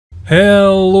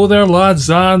Hello there, lads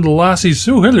and lassies.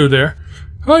 Oh, hello there.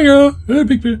 Hiya. Hey,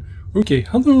 big bit. Okay,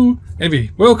 hello.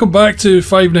 Anyway, welcome back to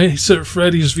Five Nights at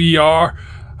Freddy's VR.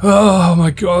 Oh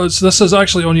my god, so this is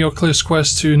actually on the Oculus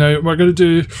Quest 2 now. We're going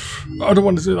to do... I don't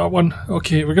want to do that one.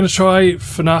 Okay, we're going to try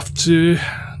FNAF 2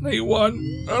 Night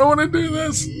 1. I don't want to do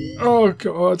this. Oh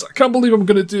god, I can't believe I'm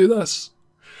going to do this.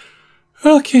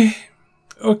 Okay.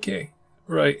 Okay.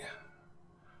 Right.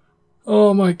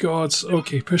 Oh my god.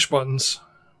 Okay, push buttons.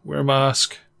 Wear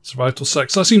mask. Survival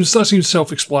 6. That seems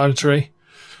self-explanatory.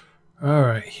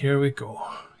 Alright, here we go.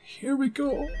 Here we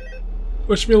go.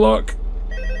 Wish me luck.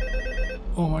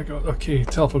 Oh my god. Okay,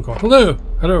 telephone call. Hello!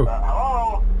 Hello!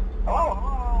 Hello?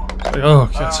 Hello?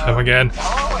 Oh, that's him again.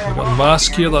 I've got the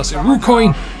mask here. That's it. Ooh,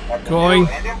 coin! Coin!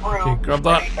 Okay, grab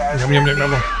that. Yum, yum, yum,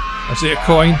 yum. I see a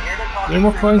coin. Any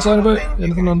more coins lying about?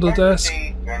 Anything under the desk?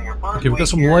 Okay, we've got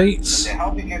some lights.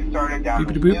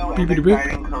 Beepity boop, beepity boop.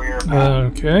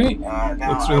 Okay.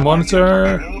 Look through the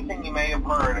monitor.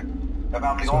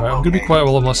 Sorry, I'm gonna be quiet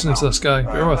while I'm listening to this guy.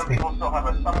 Bear with me.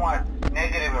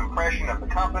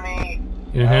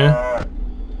 Yeah.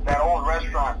 That old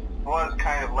restaurant was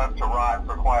kind of left to rot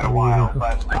for quite a while,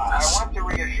 but I want to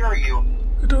reassure you.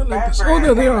 I don't like this. Oh,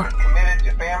 there they are. Committed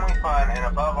to family fun and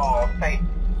above all, safety.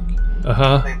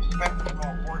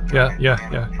 Yeah.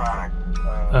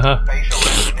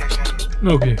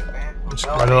 Okay. Just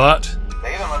get rid of that.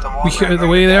 We get out of the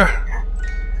way there.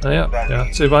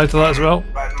 Yeah. Say bye to that as well.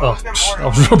 Oh, that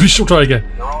was rubbish. We'll try again.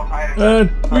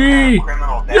 And we...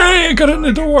 Yay! I got it in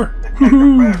the door!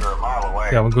 Woohoo!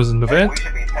 Yeah, one goes in the vent.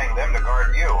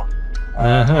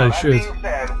 I should.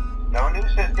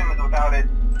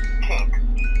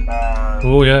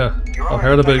 Oh yeah. I've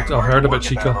heard about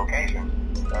Chica.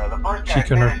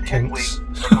 Chica and her kinks.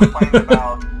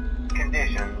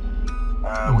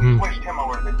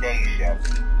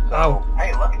 Oh.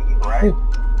 Hey, look at you, right?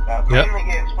 Finally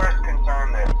he expressed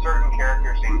concern that certain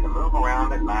characters seem to move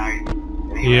around at night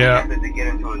and even attempted to get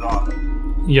into his office.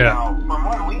 Yeah. Now, from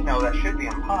what we know, that should be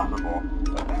impossible.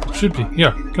 Should be.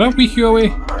 Yeah. Can I beat you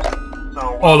away?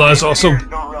 Oh, that is awesome. I'm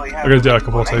gonna do that a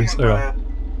couple of times. There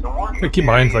we go. I keep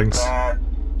buying things. The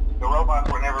robots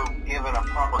were never given a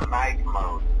proper night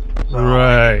mode. So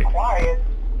right. Quiet,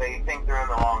 they think they're in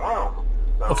the wrong room.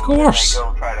 So of course. They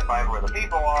go try to find where the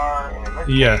people are, and in this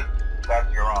case,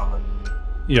 that's your office.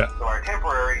 Yeah. So our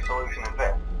temporary solution is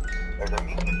this. There's a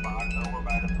music box over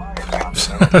by the fire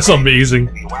counter. That's amazing.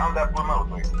 Be wound up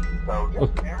remotely. So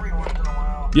just every once in a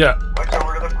while, switch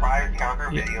over to the prize counter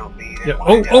video feed. Yeah.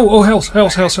 Oh, health.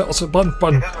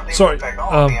 Button. Sorry.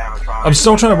 I'm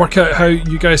still trying to work out how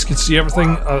you guys can see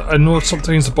everything. I know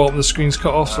sometimes the bottom of the screen's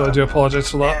cut off, so I do apologise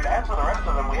for that. And as for the rest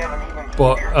of them, we haven't even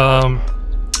but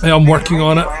I'm working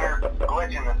on it.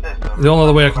 The only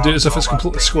other way I can do it is if it's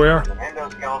completely square.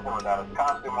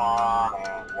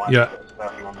 Yeah.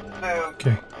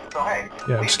 Okay.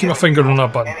 Yeah, just keep my finger on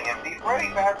that button.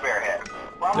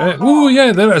 Yeah. Ooh,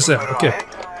 yeah, there it is there. Okay.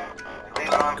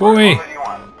 Go away.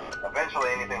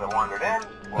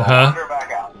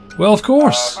 Well, of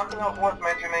course. Something else worth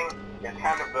mentioning is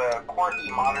kind of the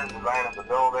quirky modern design of the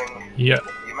building. Yeah.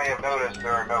 You may have noticed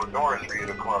there are no doors for you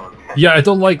to close. Yeah, I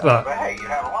don't like that. But hey, you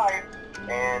have a light,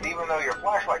 and even though your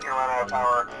flashlight can run out of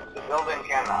power, the building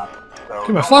cannot. So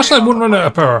okay, my flashlight won't run out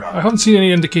of power. I haven't seen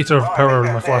any indicator of power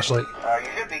in my flashlight. You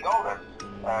should be golden.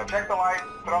 Check the light,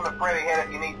 put on the Freddy head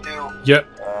if you need to. Yep.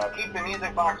 Keep the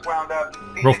music box wound up.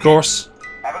 Of course.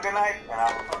 Have a good night, and I'll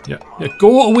talk to you tomorrow. Yeah,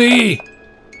 go away!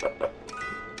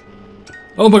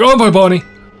 Oh my Bonnie!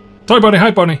 Toy Bunny, hi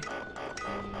Bunny!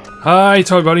 Hi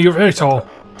Toy Bunny, you're very tall.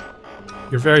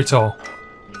 You're very tall.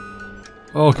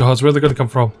 Oh god, where are they gonna come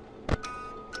from?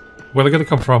 Where are they gonna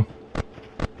come from?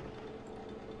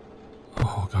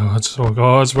 Oh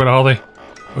god, where are they?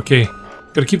 Okay,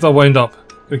 gotta keep that wound up.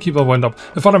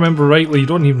 If I remember rightly, you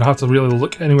don't even have to really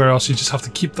look anywhere else, you just have to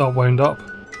keep that wound up.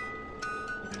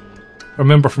 I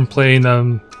remember from playing,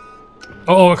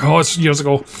 oh god, it's years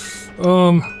ago.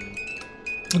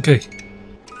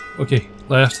 Okay,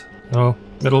 left, no,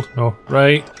 middle, no,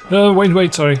 right, no,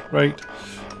 wait, sorry, right.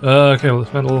 Okay,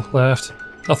 middle, left,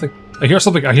 nothing. I hear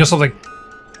something. I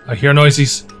hear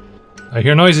noises.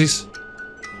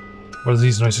 Where are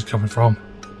these noises coming from?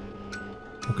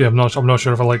 Okay, I'm not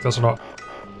sure if I like this or not.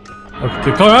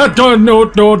 Okay, no,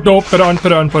 put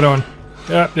on.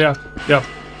 Yeah,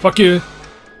 fuck you.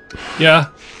 Yeah,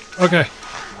 okay.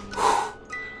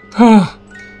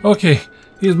 Okay,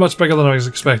 he's much bigger than I was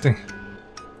expecting.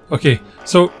 Okay,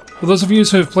 so for those of you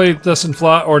who have played this in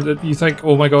flat, or that you think,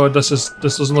 oh my god, this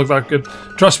doesn't look that good,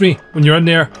 trust me, when you're in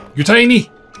there, you're tiny,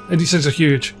 and these things are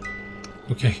huge.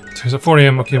 Okay, it's at 4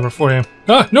 AM. Okay, we're 4 AM.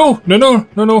 Ah, no!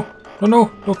 No,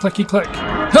 no, no clicky click.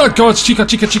 Oh God, it's Chica,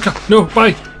 Chica, Chica. No,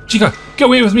 bye, Chica. Get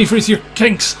away with me for your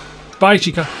kinks. Bye,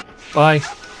 Chica. Bye,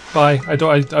 bye. I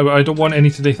don't want any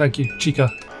today, thank you, Chica.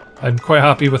 I'm quite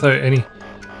happy without any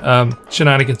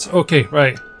shenanigans. Okay,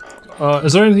 right.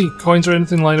 Is there any coins or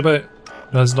anything lying about?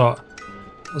 No, there's not.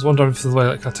 I was wondering if there's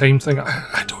like a time thing.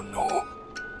 I don't know.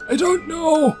 I don't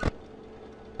know.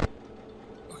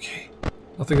 Okay.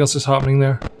 Nothing else is happening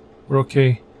there. We're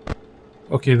okay.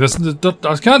 Okay,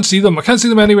 I can't see them. I can't see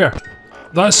them anywhere.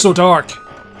 That's so dark.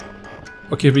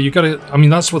 Okay, but you gotta... I mean,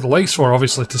 that's what the light's for,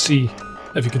 obviously, to see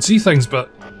if you can see things, but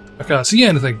I can't see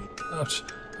anything.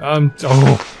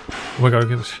 Oh my god.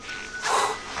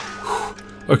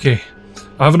 Okay.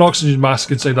 I have an oxygen mask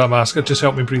inside that mask. It just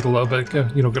helped me breathe a little bit,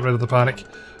 you know, get rid of the panic.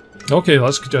 Okay,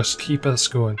 let's just keep this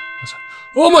going.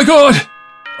 Oh my god!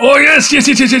 Oh yes, yes,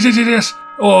 yes, yes, yes, yes, yes!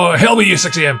 Oh, help me, you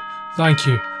 6 AM. Thank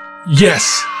you.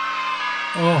 Yes!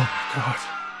 Oh my god.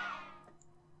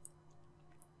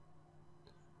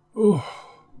 Oh.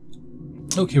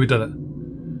 Okay, we did it.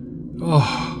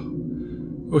 Oh.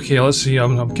 Okay, let's see.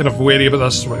 I'm kind of wary about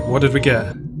this. Right, what did we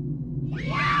get?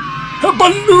 A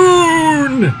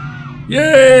balloon!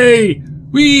 Yay!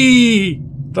 Whee!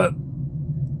 That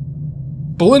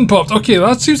balloon popped. Okay,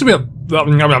 that seems to be a... No,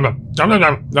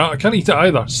 I can't eat it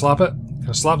either. Slap it. Can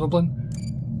I slap the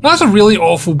balloon? That's a really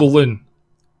awful balloon.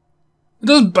 It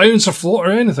doesn't bounce or float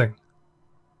or anything.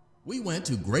 We went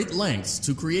to great lengths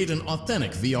to create an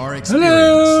authentic VR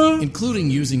experience, including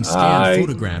using scanned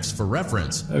photographs for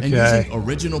reference and using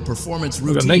original performance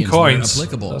routines where coins.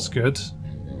 applicable. That's good.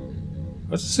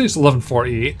 Let's say it's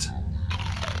 11:48.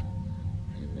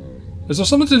 Is there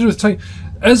something to do with time?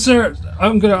 Is there?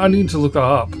 I need to look that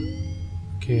up.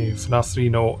 Okay, FNAF 3,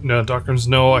 no. No, Darkrooms,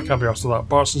 no. I can't be asked for that.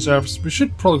 Parts and service. We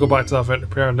should probably go back to that event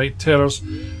repair. Night terrors.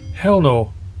 Hell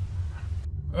no.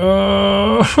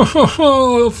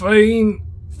 Fine.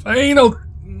 Fine,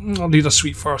 I'll need a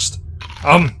sweet first.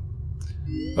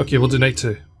 Okay, we'll do night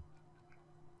 2.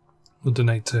 We'll do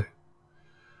night 2.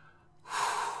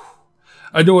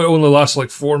 I know it only lasts like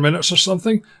 4 minutes or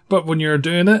something, but when you're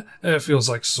doing it, it feels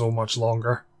like so much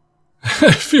longer.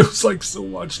 It feels like so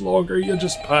much longer. You're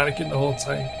just panicking the whole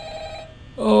time.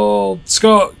 Oh,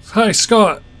 Scott. Hi,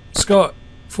 Scott. Scott.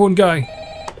 Phone guy.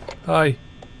 Hi.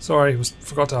 Sorry,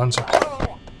 forgot to answer.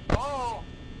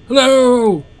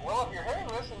 Hello! Well, if you're hearing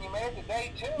this and you made it to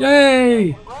day 2,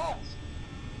 yay! congrats.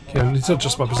 Okay, I need to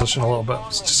adjust my position a little bit. I'm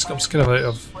just kind of out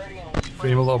of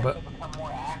frame a little bit.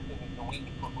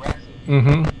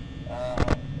 Mm-hmm.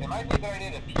 It might be a good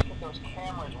idea to peek at those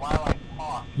cameras while I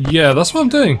talk. Yeah, that's what I'm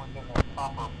doing.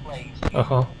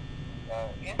 Uh-huh.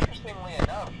 Interestingly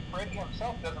enough, Freddy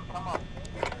himself doesn't come up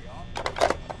very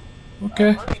often.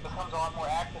 Okay. Freddy becomes a lot more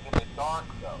active in the dark,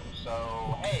 though,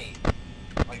 so hey,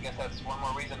 I guess that's one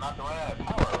more reason not to run out of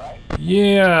power, right?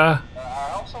 Yeah.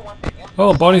 I also want to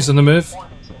oh, Bonnie's in the move.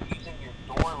 Using your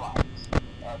door lights.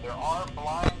 There are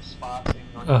blind spots in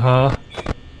your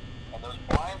view, and those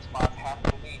blind spots have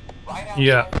to be right outside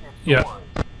your doors.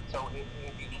 So if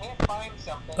you can't find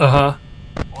something or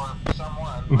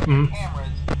someone with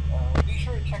cameras, be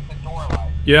sure to check the door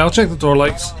lights. Yeah, I'll check the door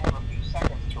lights.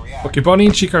 Okay, Bonnie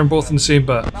and Chica are both in the same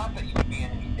bit.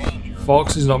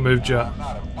 Foxy's not moved yet.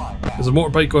 There's a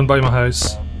motorbike going by my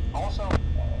house. Also,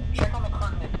 check on the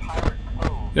curtain in Pirate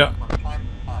Cove. Yeah.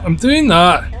 I'm doing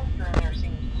that.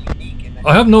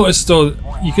 I have noticed though,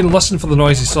 you can listen for the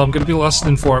noises, so I'm going to be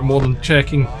listening for it more than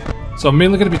checking. So I'm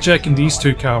mainly going to be checking these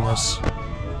 2 cameras.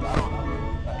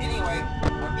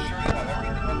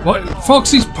 What?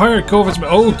 Foxy's Pirate Cove is...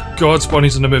 Oh god,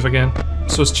 Bonnie's in the move again.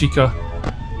 So is Chica.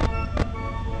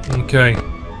 Okay.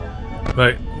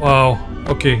 Right. Wow.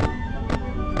 Okay.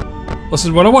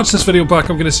 Listen, when I watch this video back,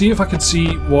 I'm going to see if I can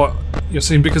see what you're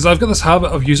saying, because I've got this habit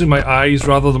of using my eyes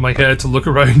rather than my head to look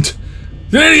around.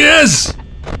 There he is!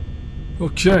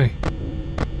 Okay.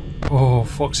 Oh,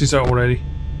 Foxy's out already.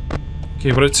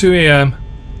 Okay, we're at 2 AM.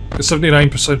 Got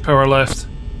 79% power left.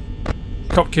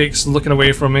 Cupcake's looking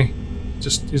away from me.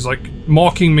 Just, he's like,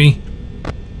 mocking me.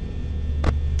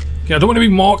 Okay, I don't want to be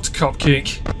mocked,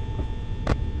 Cupcake.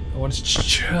 I want to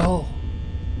chill.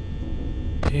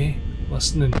 Okay,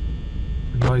 listening.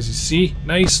 Noises. See?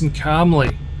 Nice and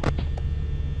calmly.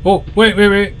 Oh, wait, wait,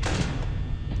 wait.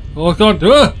 Oh god.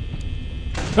 Ah!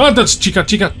 God, that's Chica,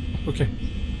 Chica. Okay.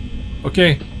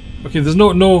 Okay. Okay, there's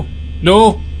no.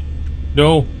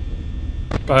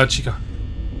 Bad Chica.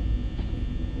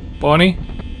 Bonnie?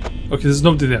 Okay, there's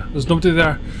nobody there. There's nobody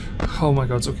there. Oh my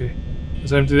god, it's okay. Is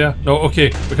there anybody there? No,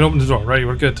 okay. We can open the door. Right,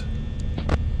 we're good.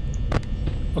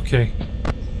 Okay.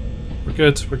 We're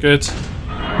good, we're good.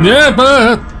 Yeah,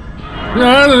 but...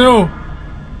 I don't know.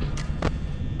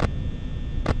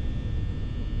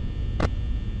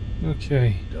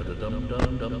 Okay.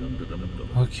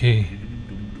 Okay.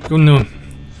 Go no.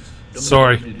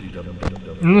 Sorry.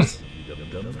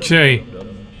 Okay.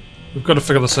 We've got to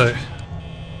figure this out.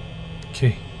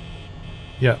 Okay.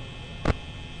 Yeah.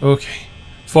 Okay.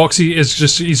 Foxy is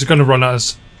just, he's gonna run at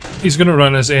us. He's gonna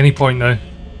run at us any point now.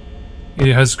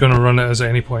 He is gonna run at us at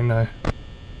any point now.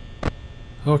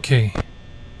 Okay.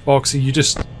 Foxy, you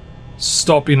just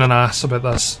stop being an ass about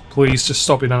this. Please just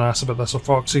stop being an ass about this, or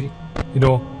Foxy. You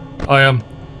know, I am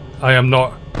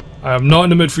not in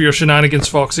the mood for your shenanigans,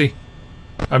 Foxy.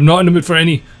 I'm not in the mood for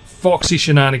any Foxy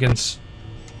shenanigans.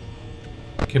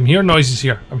 Okay, I'm hearing noises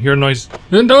here. I'm hearing noises.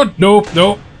 No, no, no,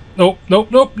 no, no, no,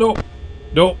 no,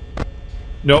 no,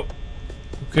 no.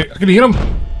 Okay, I can hear him.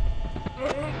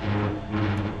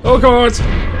 Oh god.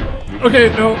 Okay,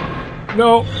 no,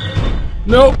 no,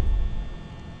 no,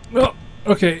 no.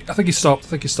 Okay, I think he stopped. I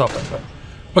think he stopped.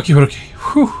 Okay, we're okay.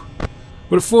 Whew.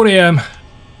 We're at 4 AM.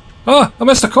 Ah, I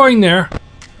missed a coin there.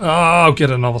 Ah, I'll get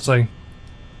it another time.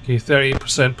 Okay,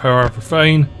 38% power, we're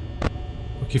fine.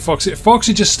 Okay, Foxy. If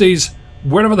Foxy just stays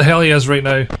wherever the hell he is right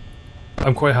now,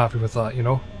 I'm quite happy with that, you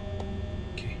know?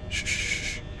 Okay, shh, shh,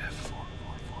 shh. Yeah,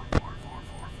 4.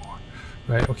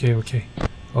 Right, okay, okay.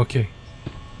 Okay.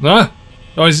 Ah!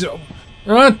 Noise.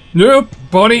 Ah! No!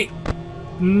 Bonnie!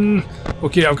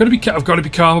 Okay, I've got to be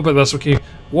calm about this, okay?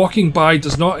 Walking by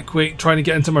does not equate trying to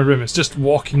get into my room, it's just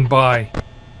walking by.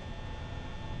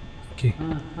 Okay.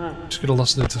 Just gonna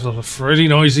listen to the Freddy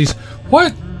noises.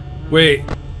 What? Wait.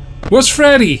 What's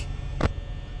Freddy?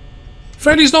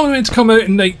 Freddy's not meant to come out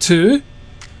in night 2.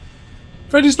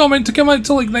 Freddy's not meant to come out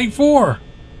till like night 4.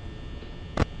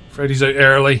 Freddy's out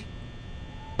early.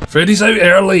 Freddy's out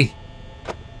early.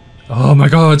 Oh my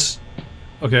god.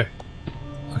 Okay.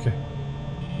 Okay.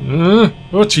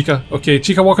 Oh, Chica. Okay,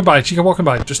 Chica walking by. Chica walking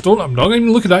by. Just don't. I'm not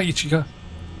even looking at you, Chica.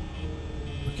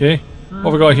 Okay. What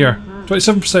have we got here?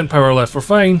 27% power left. We're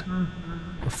fine.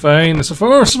 We're fine. It's a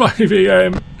first 5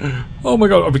 AM. Oh my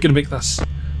god. Are we going to make this?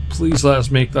 Please let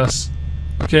us make this.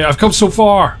 Okay, I've come so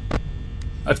far.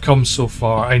 I've come so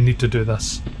far. I need to do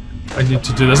this. I need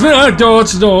to do this. Ah, God,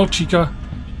 no, Chica.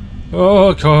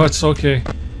 Oh god, it's okay.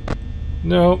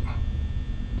 No.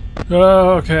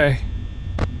 Okay.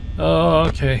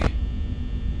 Okay.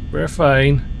 We're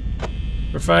fine.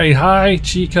 We're fine. Hi,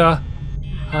 Chica.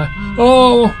 Hi.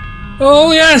 Oh!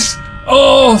 Oh, yes!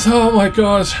 Oh! Oh my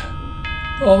god.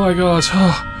 Oh my god.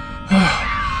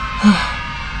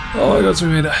 Oh my god, so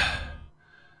we made it.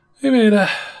 We made it.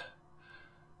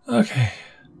 Okay.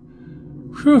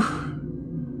 Whew.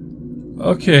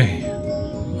 Okay.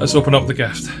 Let's open up the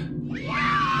gift.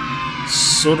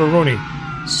 Soda-roni.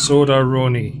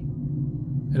 Soda-roni.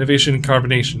 Innovation and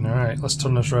carbonation. Alright, let's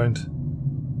turn this around.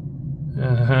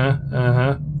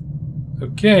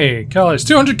 Okay, calories.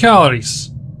 200 calories.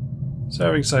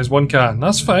 Serving size, 1 can.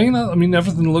 That's fine. I mean,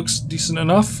 everything looks decent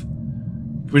enough.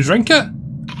 Can we drink it?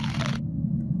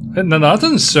 No, that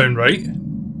doesn't sound right.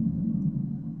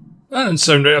 That doesn't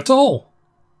sound right at all.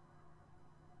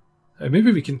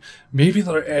 Maybe we can... Maybe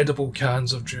there are edible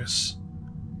cans of juice.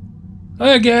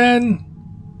 Hi again!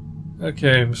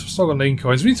 Okay, we've still got 9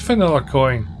 coins. We need to find another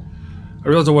coin. I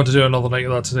really don't want to do another night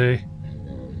of that today.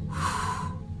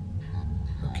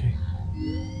 Okay.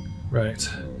 Right.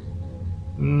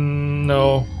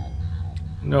 No.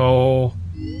 No.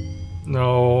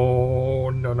 No.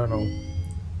 No, no, no.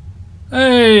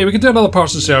 Hey, we can do another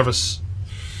parts of service.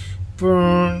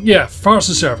 Yeah, parts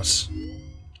of service.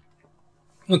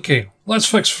 Okay, let's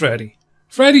fix Freddy.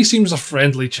 Freddy seems a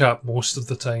friendly chap most of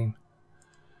the time.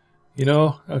 You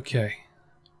know? Okay.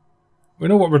 We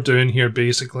know what we're doing here,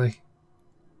 basically.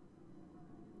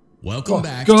 Welcome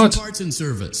back to Parts and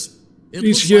Service. It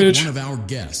looks huge. like one of our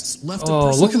guests left a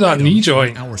personal look at that item knee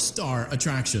joint. in our star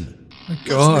attraction. My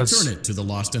God. Let's return it to the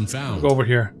lost and found. Go over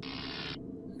here.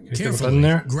 Okay, Carefully, in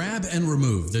there. grab and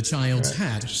remove the child's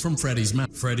hat from Freddy's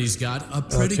mouth. Freddy's got a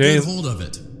pretty good hold of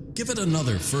it. Give it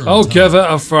another firm I'll tug. give it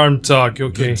a firm tug,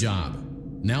 okay. Good job.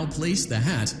 Now place the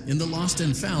hat in the lost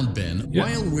and found bin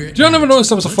while we're. Do you ever notice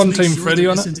there was a Funtime Freddy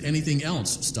on it? There isn't anything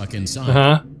else stuck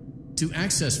inside. To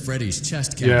access Freddy's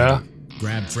chest cavity,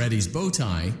 grab Freddy's bow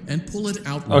tie and pull it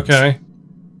outwards. Okay.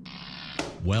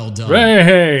 Well done.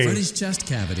 Hey. Freddy's chest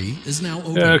cavity is now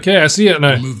open. Okay, I see it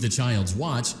now. Remove the child's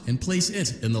watch and place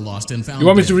it in the lost and found. You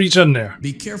want me bin. to reach in there?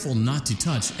 Be careful not to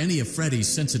touch any of Freddy's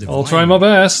sensitive I'll try my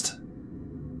best.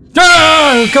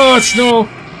 Ah! God, no!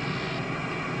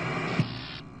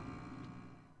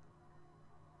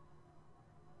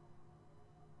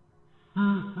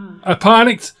 I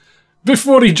panicked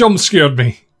before he jump scared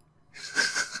me.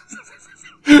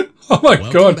 Oh my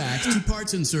God.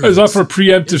 Parts and Service. Is that for a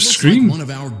preemptive scream? Like one of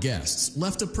our guests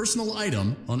left a personal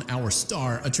item on our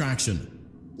star attraction.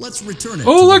 Let's return it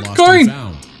oh, to look, the lost coin! and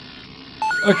found.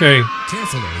 Okay.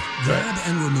 Carefully grab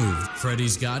and remove.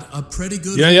 Freddy's got a pretty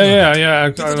good. Yeah. I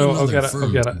know. I'll get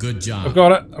it. Good job. I've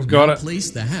got it. Now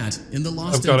place the hat in the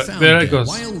lost and found there it bin. goes.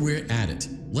 While we're at it,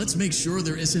 let's make sure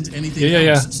there isn't anything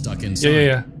else stuck inside.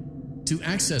 Yeah. To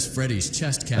access Freddy's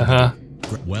chest cavity.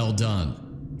 Well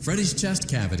done. Freddy's chest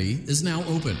cavity is now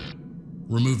open.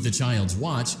 Remove the child's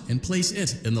watch and place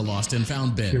it in the lost and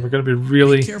found bin. Okay, we're gonna be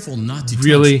really careful not to touch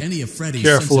any of Freddy's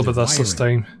careful about this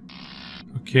time.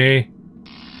 Okay.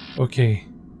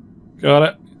 Got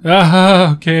it.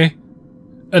 Okay.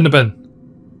 In the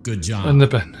bin. Good job. In the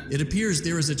bin. It appears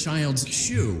there is a child's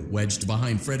shoe wedged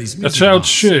behind Freddy's music box. A child's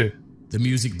shoe? The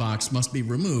music box must be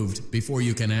removed before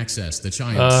you can access the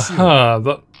child's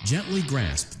shoe. Gently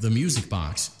grasp the music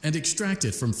box and extract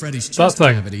it from Freddy's chest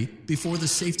cavity before the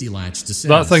safety latch descends.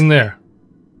 That thing there.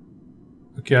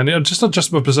 Okay, I need to just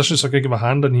adjust my position so I can get my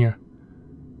hand in here.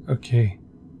 Okay.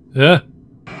 Yeah.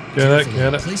 Get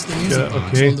it. Place the music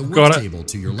box on the work table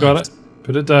to your left. Got it.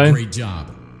 Put it down. Great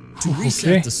job. To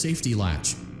reset the safety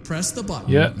latch, press the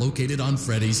button located on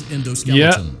Freddy's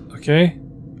endoskeleton. Yeah. Okay.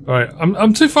 Alright,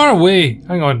 I'm too far away.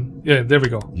 Hang on. Yeah, there we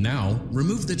go. Now,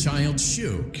 remove the child's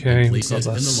shoe. Okay, and place it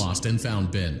in the lost and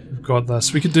found bin. We've got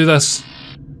this. We can do this.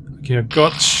 Okay, I've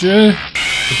got the shoe.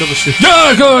 I've got the shoe.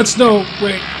 Oh god, no!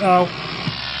 Wait, ow.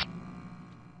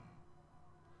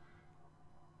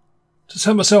 Just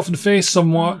hit myself in the face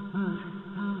somewhat.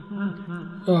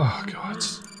 Oh god.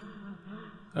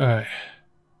 Alright.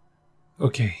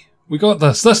 Okay. We got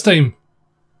this time.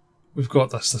 We've got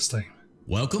this time.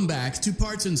 Welcome back to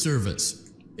Parts and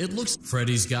Service. It looks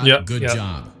Freddy's got good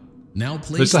job. Now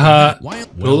place the hat,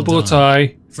 pull the bow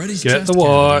tie, Freddy's get the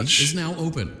watch. Is now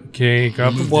open. Okay,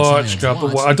 grab the watch,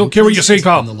 I don't care what you say,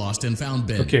 pal.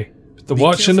 Okay, put the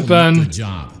watch in the bin. Good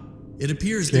job. It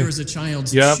appears there is a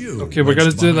child's shoe. Okay, we're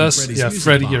gonna do this. Yeah,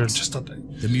 Freddy, you're just up there.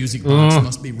 The music box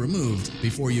must be removed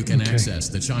before you can access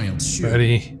the child's shoe.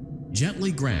 Freddy.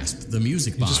 Gently grasp the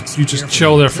music box. You just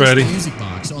chill there, Freddy. The music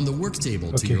box on the work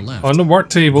table to your left. On the work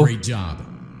table. Great job.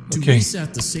 Okay.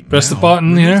 Press the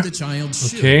button here.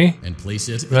 Okay. And place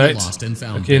it in the lost and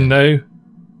found bin. Now.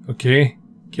 Okay.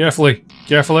 Carefully.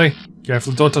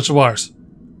 Don't touch the wires.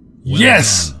 Well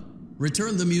yes! Done.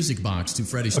 Return the music box to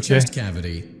Freddy's chest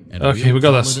cavity. And we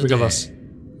got this. We got this.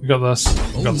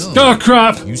 No. Oh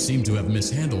crap! You seem to have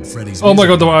mishandled Freddy's oh my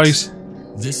god, the eyes.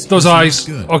 Those eyes.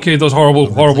 Okay, those horrible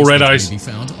red eyes.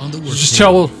 Just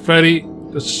chill, Freddy.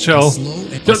 Just chill.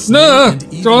 No,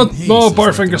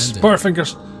 bar fingers.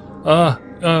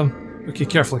 Okay,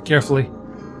 carefully,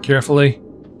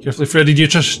 Freddy. You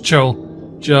just chill.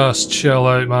 Just chill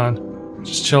out, man.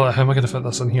 Just chill out. How am I gonna fit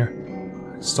this in here?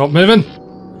 Stop moving.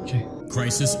 Okay.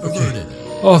 Crisis averted.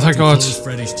 Oh thank God.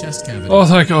 Freddy's chest cavity. Oh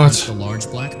thank God. The large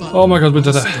black button. Oh my God, we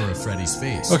did it.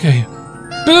 Okay.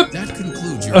 Boop. That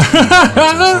concludes your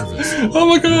service. Oh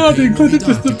my god, they included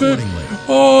just the bit.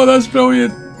 Oh, that's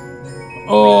brilliant.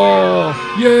 Oh,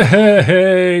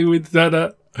 yay, we did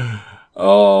it.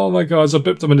 Oh my god, so I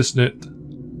bipped him in the snoot.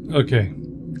 Okay,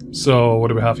 so what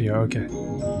do we have here? Okay.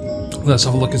 Let's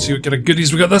have a look and see what kind of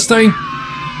goodies we got this time.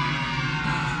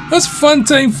 That's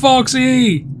Funtime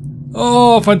Foxy.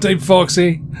 Oh, Funtime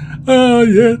Foxy. Oh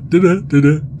yeah.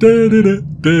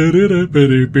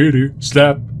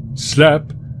 Slap.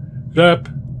 Slap.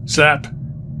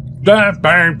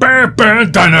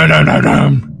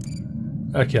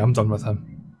 Okay, I'm done with him.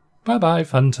 Bye-bye,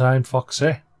 Funtime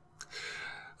Foxy.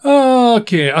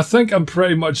 Okay, I think I'm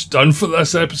pretty much done for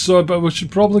this episode, but we should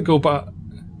probably go back.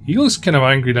 He looks kind of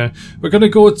angry now. We're going to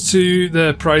go to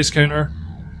the prize counter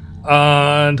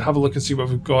and have a look and see what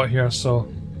we've got here. So,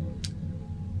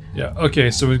 yeah, okay,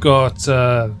 so we've got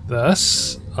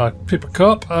this, a paper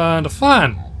cup, and a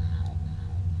fan.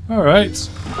 Alright.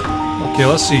 Okay,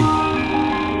 let's see.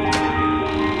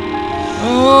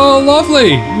 Oh,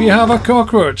 lovely! We have a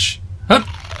cockroach. Huh?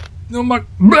 Oh my...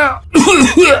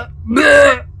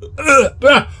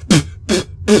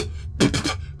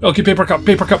 Okay, paper cup,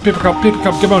 come on. Paper cup.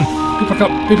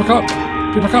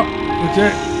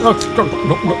 Okay.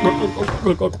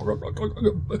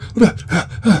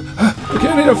 Okay,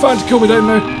 I need a fan to cool me down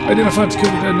now.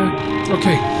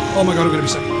 Okay. Oh my god, I'm gonna be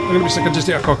sick. I just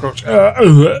ate a cockroach.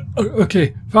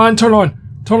 Okay. Fan, turn on,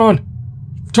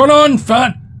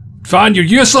 fan. Fan, you're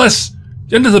useless.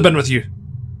 Into the bin with you.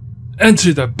 And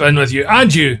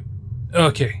you.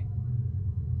 Okay.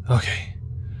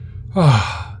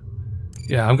 Oh.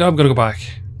 Yeah, I'm gonna go back.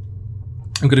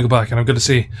 And I'm gonna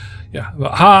say, yeah,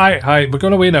 hi, we're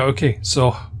going away now. Okay,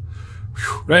 so,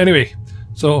 right, anyway.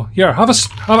 So here, have a.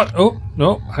 Oh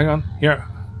no, hang on. Here,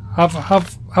 have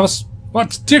a.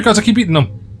 What? Dear God, I keep eating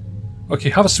them. Okay,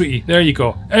 have a sweetie. There you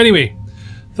go. Anyway,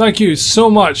 thank you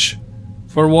so much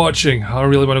for watching. I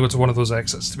really want to go to one of those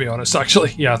exits, to be honest.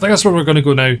 Actually, yeah, I think that's where we're going to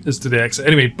go now, is to the exit.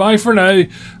 Anyway, bye for now.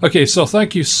 Okay, so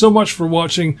thank you so much for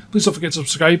watching. Please don't forget to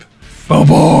subscribe. Bye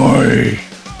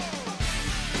bye.